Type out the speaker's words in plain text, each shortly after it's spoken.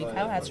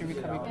How has your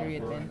recovery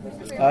period been?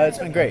 It's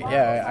been great.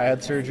 Yeah, I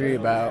had surgery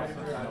about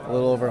a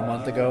little over a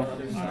month ago,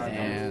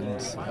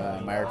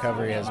 and my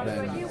recovery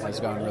has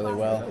gone really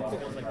well.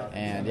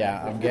 And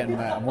yeah,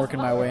 I'm working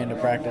my way into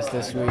practice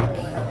this week,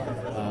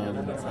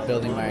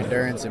 building my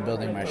endurance and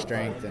building my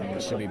strength,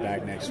 and should be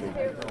back next week.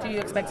 Do you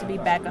expect to be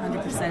back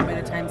 100% by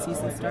the time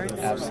season starts?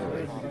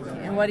 Absolutely.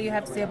 And what do you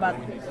have to say about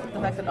the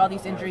fact that all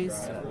these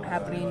injuries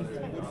happening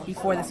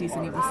before the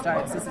season even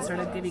starts? Does it sort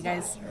of give you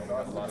guys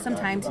some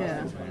time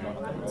to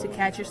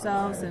catch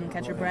yourselves and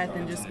catch your breath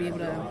and just be able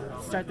to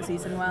start the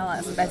season well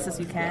as best as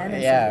you can?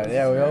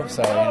 Yeah, we hope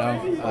so.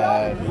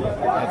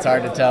 It's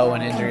hard to tell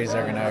when injuries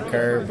are going to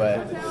occur,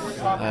 but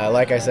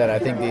like I said, I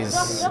think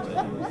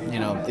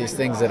these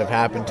things that have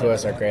happened to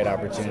us are great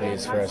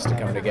opportunities for us to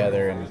come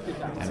together and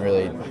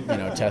really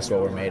test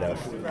what we're made of.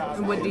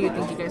 And what do you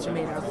think you guys are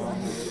made of?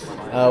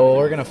 Well,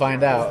 we're going to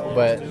find out,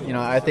 but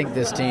I think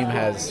this team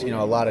has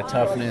a lot of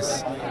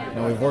toughness.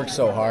 We've worked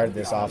so hard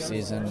this off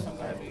season,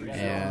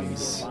 and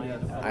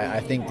I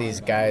think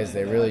these guys,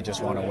 they really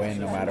just want to win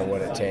no matter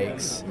what it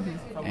takes.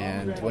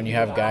 And when you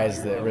have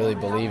guys that really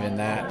believe in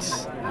that,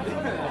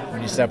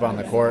 when you step on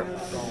the court,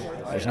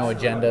 there's no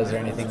agendas or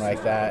anything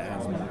like that,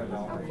 and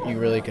you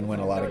really can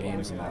win a lot of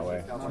games in that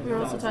way. We were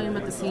also talking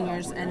about the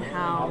seniors and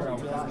how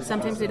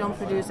sometimes they don't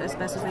produce as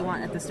best as they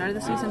want at the start of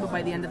the season, but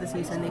by the end of the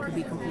season they could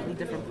be completely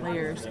different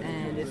players,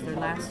 and if their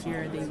last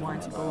year they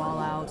want to go all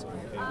out.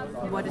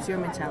 What is your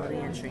mentality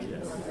entering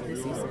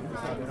this season?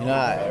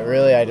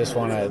 I just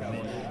want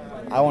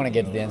to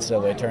get to the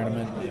NCAA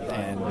tournament,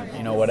 and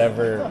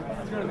whatever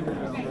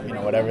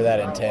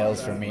that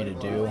entails for me to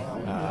do,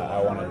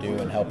 I want to do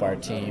and help our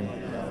team.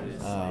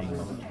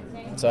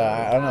 So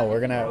I don't know. We're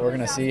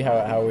gonna see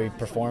how we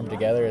perform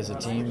together as a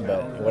team,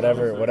 but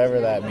whatever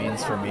that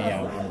means for me,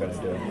 I'm gonna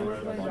do it.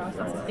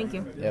 Thank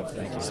you. Yep,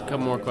 thank you. Just a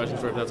couple more questions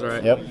for if that's all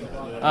right. Yep.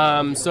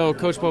 So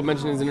Coach Pope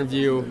mentioned in his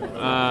interview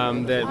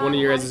that one of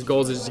your guys'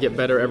 goals is to get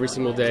better every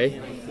single day.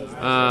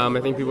 I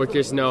think people are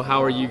curious to know,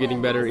 how are you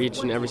getting better each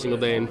and every single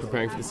day and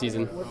preparing for the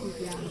season?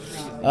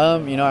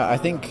 I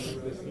think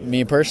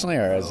me personally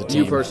or as a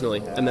team? You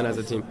personally, and then as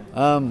a team.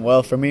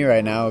 Well, for me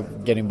right now,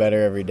 getting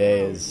better every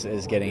day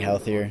is getting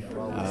healthier.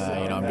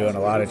 I'm doing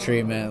a lot of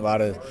treatment, a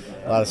lot of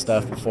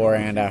stuff before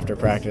and after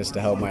practice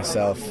to help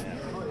myself.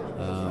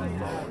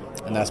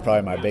 And that's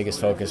probably my biggest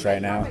focus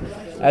right now.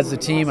 As a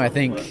team, I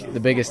think the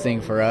biggest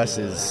thing for us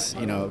is,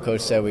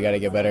 Coach said we got to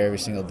get better every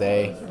single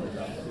day.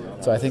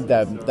 So I think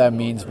that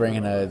means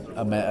bringing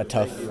a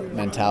tough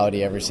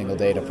mentality every single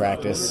day to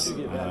practice.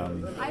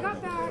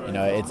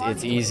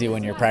 It's easy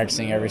when you're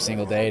practicing every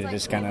single day to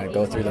just kind of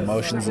go through the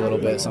motions a little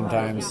bit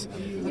sometimes.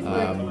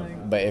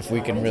 But if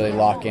we can really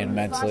lock in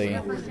mentally,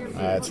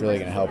 it's really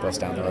going to help us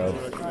down the road.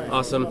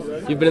 Awesome.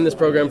 You've been in this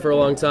program for a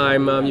long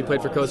time. You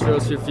played for Coach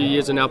Rose for a few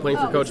years and now playing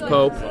for Coach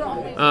Pope.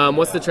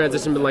 What's the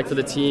transition been like for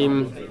the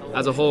team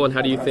as a whole, and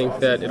how do you think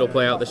that it'll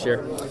play out this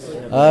year?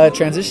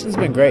 Transition's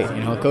been great.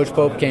 Coach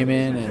Pope came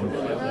in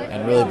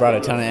and really brought a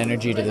ton of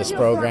energy to this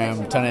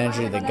program, a ton of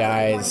energy to the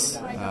guys.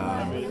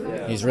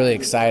 He's really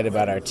excited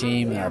about our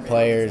team and our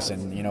players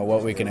and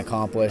what we can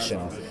accomplish,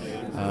 and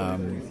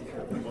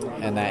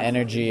that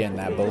energy and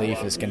that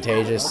belief is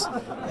contagious,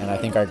 and I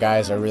think our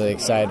guys are really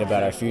excited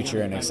about our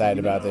future and excited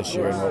about this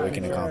year and what we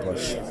can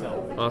accomplish.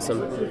 Awesome.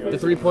 The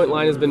three-point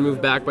line has been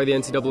moved back by the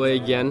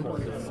NCAA again.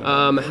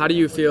 How do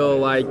you feel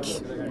like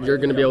you're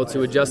going to be able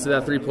to adjust to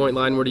that three-point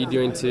line? What are you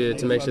doing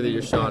to make sure that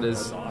your shot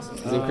is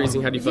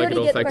increasing? How do you feel like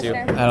it'll affect you?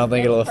 I don't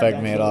think it'll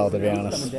affect me at all, to be honest.